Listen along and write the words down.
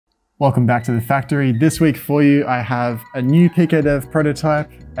Welcome back to the factory. This week for you, I have a new PiicoDev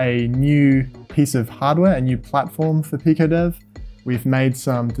prototype, a new piece of hardware, a new platform for PiicoDev. We've made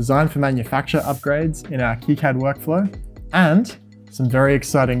some design for manufacture upgrades in our KiCad workflow, and some very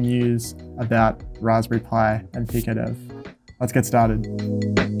exciting news about Raspberry Pi and PiicoDev. Let's get started.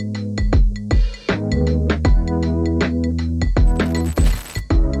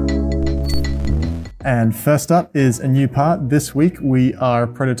 And first up is a new part. This week we are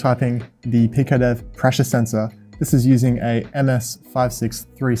prototyping the PiicoDev pressure sensor. This is using a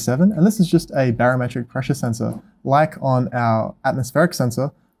MS5637, and this is just a barometric pressure sensor, like on our atmospheric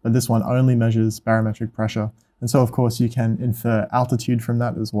sensor, but this one only measures barometric pressure. And so of course you can infer altitude from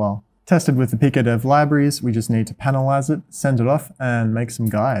that as well. Tested with the PiicoDev libraries, we just need to panelize it, send it off, and make some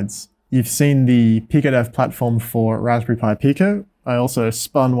guides. You've seen the PiicoDev platform for Raspberry Pi Pico. I also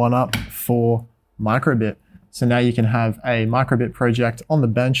spun one up for microbit. So now you can have a microbit project on the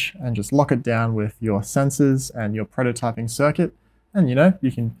bench and just lock it down with your sensors and your prototyping circuit. And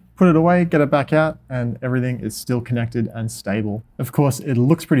you can put it away, get it back out, and everything is still connected and stable. Of course, it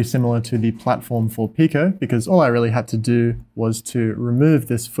looks pretty similar to the platform for Pico because all I really had to do was to remove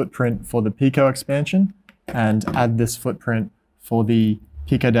this footprint for the Pico expansion and add this footprint for the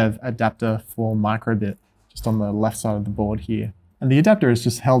PiicoDev adapter for microbit, just on the left side of the board here. And the adapter is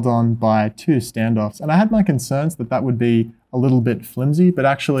just held on by two standoffs. And I had my concerns that that would be a little bit flimsy, but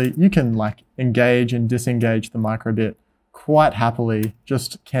actually you can engage and disengage the microbit quite happily,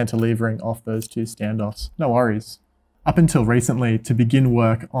 just cantilevering off those two standoffs. No worries. Up until recently, to begin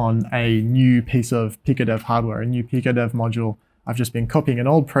work on a new piece of PiicoDev hardware, a new PiicoDev module, I've just been copying an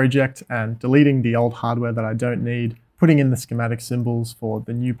old project and deleting the old hardware that I don't need, putting in the schematic symbols for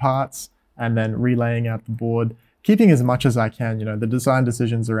the new parts, and then relaying out the board, keeping as much as I can. The design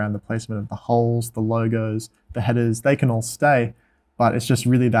decisions around the placement of the holes, the logos, the headers, they can all stay, but it's just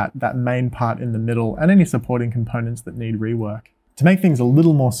really that main part in the middle and any supporting components that need rework. To make things a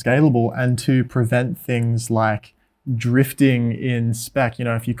little more scalable and to prevent things like drifting in spec,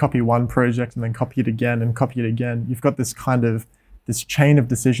 if you copy one project and then copy it again and copy it again, you've got this chain of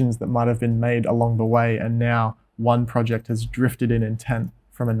decisions that might have been made along the way, and now one project has drifted in intent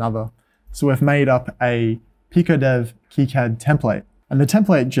from another. So we've made up a PiicoDev KiCad template. And the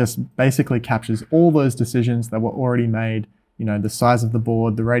template just basically captures all those decisions that were already made, the size of the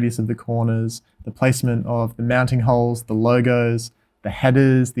board, the radius of the corners, the placement of the mounting holes, the logos, the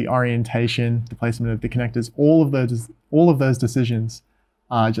headers, the orientation, the placement of the connectors. All of those decisions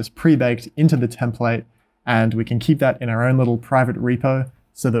are just pre-baked into the template, and we can keep that in our own little private repo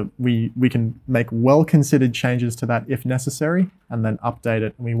so that we can make well-considered changes to that if necessary, and then update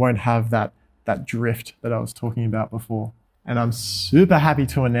it, and we won't have that drift that I was talking about before. And I'm super happy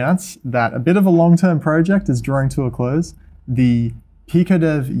to announce that a bit of a long-term project is drawing to a close. The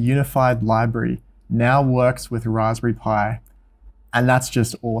PiicoDev Unified Library now works with Raspberry Pi, and that's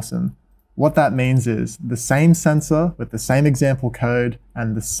just awesome. What that means is the same sensor with the same example code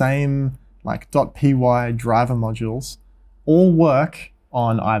and the same .py driver modules all work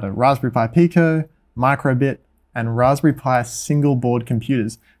on either Raspberry Pi Pico, microbit, and Raspberry Pi single board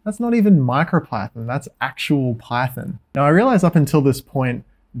computers. That's not even MicroPython, that's actual Python. Now I realize up until this point,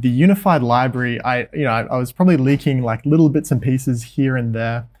 the unified library, I was probably leaking little bits and pieces here and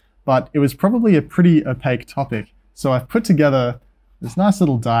there, but it was probably a pretty opaque topic. So I've put together this nice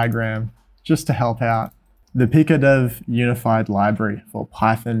little diagram just to help out. The PiicoDev Unified Library for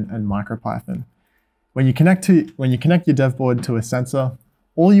Python and MicroPython. When you connect your dev board to a sensor,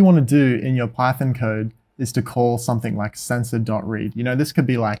 all you want to do in your Python code is to call something like sensor.read. This could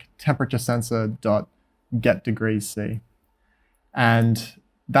be temperature sensor.getDegreesC. And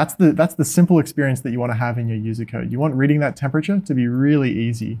that's the simple experience that you want to have in your user code. You want reading that temperature to be really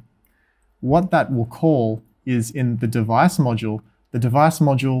easy. What that will call is in the device module. The device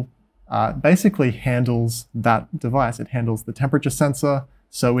module basically handles that device. It handles the temperature sensor,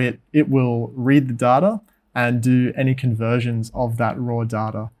 so it will read the data and do any conversions of that raw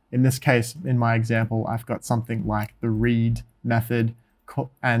data. In this case, in my example, I've got something like the read method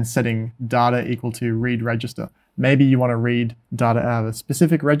and setting data equal to read register. Maybe you want to read data out of a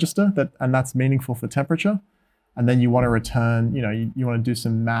specific register and that's meaningful for temperature. And then you want to return, you want to do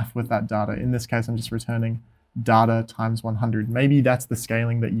some math with that data. In this case, I'm just returning data times 100. Maybe that's the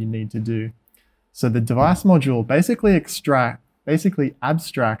scaling that you need to do. So the device module basically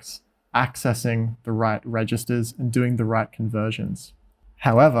abstracts accessing the right registers and doing the right conversions.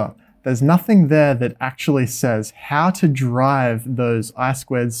 However, there's nothing there that actually says how to drive those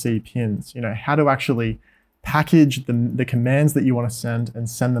I2C pins, how to actually package the commands that you want to send and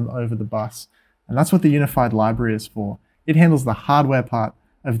send them over the bus. And that's what the unified library is for. It handles the hardware part,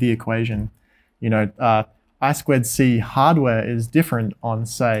 of the equation. I2C hardware is different on,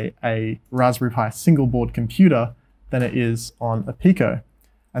 say, a Raspberry Pi single board computer than it is on a Pico.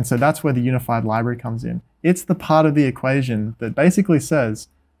 And so that's where the unified library comes in. It's the part of the equation that basically says,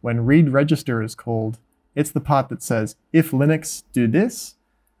 when read register is called, it's the part that says, if Linux, do this,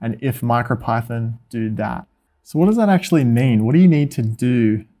 and if MicroPython, do that. So what does that actually mean? What do you need to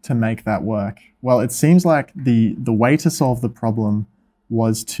do to make that work? Well, it seems like the way to solve the problem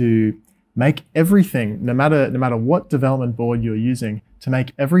was to make everything, no matter what development board you're using, to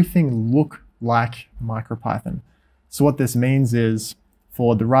make everything look like MicroPython. So what this means is,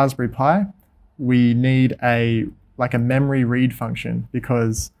 for the Raspberry Pi, we need a memory read function,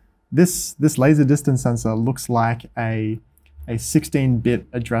 because this laser distance sensor looks like a 16-bit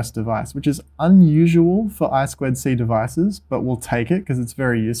address device, which is unusual for I2C devices, but we'll take it because it's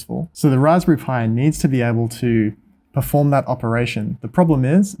very useful. So the Raspberry Pi needs to be able to perform that operation. The problem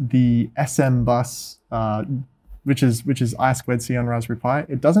is the SM bus, which is I2C on Raspberry Pi,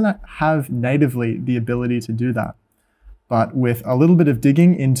 it doesn't have natively the ability to do that. But with a little bit of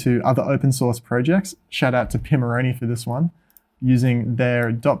digging into other open source projects, shout out to Pimoroni for this one, using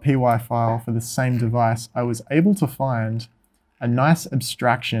their .py file for the same device, I was able to find a nice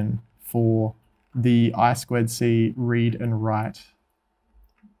abstraction for the I2C read and write.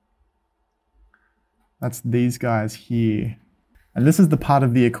 That's these guys here. And this is the part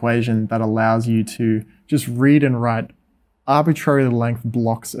of the equation that allows you to just read and write arbitrary length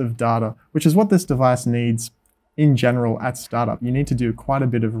blocks of data, which is what this device needs in general at startup. You need to do quite a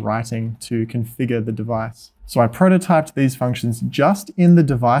bit of writing to configure the device. So I prototyped these functions just in the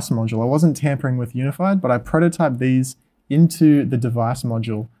device module. I wasn't tampering with Unified, but I prototyped these into the device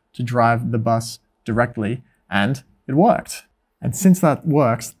module to drive the bus directly, and it worked. And since that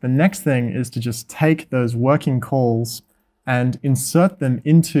works, the next thing is to just take those working calls and insert them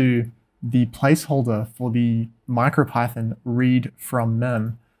into the placeholder for the MicroPython read from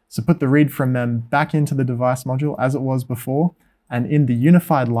mem. So put the read from mem back into the device module as it was before, and in the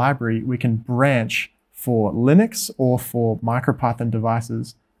unified library, we can branch for Linux or for MicroPython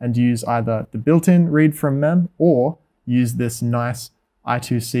devices and use either the built-in read from mem or use this nice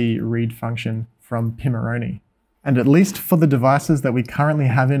I2C read function from Pimoroni. And at least for the devices that we currently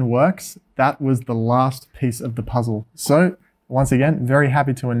have in works, that was the last piece of the puzzle. So once again, very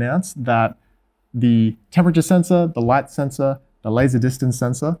happy to announce that the temperature sensor, the light sensor, the laser distance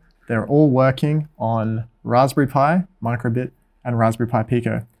sensor, they're all working on Raspberry Pi, Microbit, and Raspberry Pi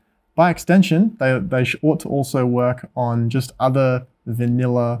Pico. By extension, they ought to also work on just other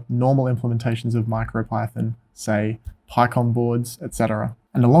vanilla normal implementations of MicroPython, say PyCon boards, etc.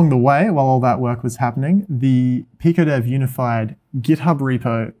 And along the way, while all that work was happening, the PiicoDev Unified GitHub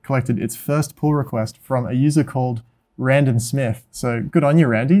repo collected its first pull request from a user called Random Smith. So good on you,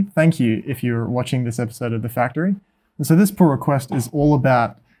 Randy. Thank you if you're watching this episode of The Factory. And so this pull request is all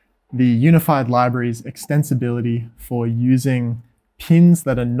about the unified library's extensibility for using pins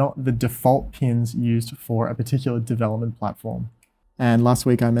that are not the default pins used for a particular development platform. And last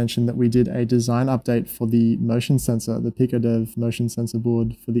week I mentioned that we did a design update for the motion sensor, the PiicoDev motion sensor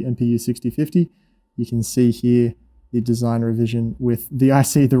board for the MPU 6050. You can see here the design revision with the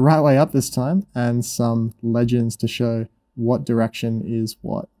IC the right way up this time and some legends to show what direction is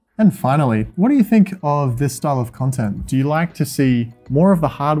what. And finally, what do you think of this style of content? Do you like to see more of the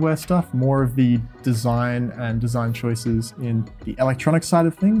hardware stuff, more of the design and design choices in the electronic side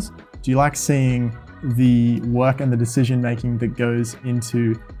of things? Do you like seeing the work and the decision making that goes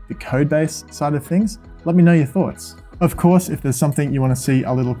into the code base side of things? Let me know your thoughts. Of course, if there's something you want to see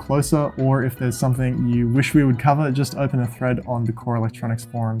a little closer, or if there's something you wish we would cover, just open a thread on the Core Electronics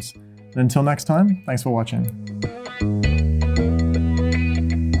forums. And until next time, thanks for watching.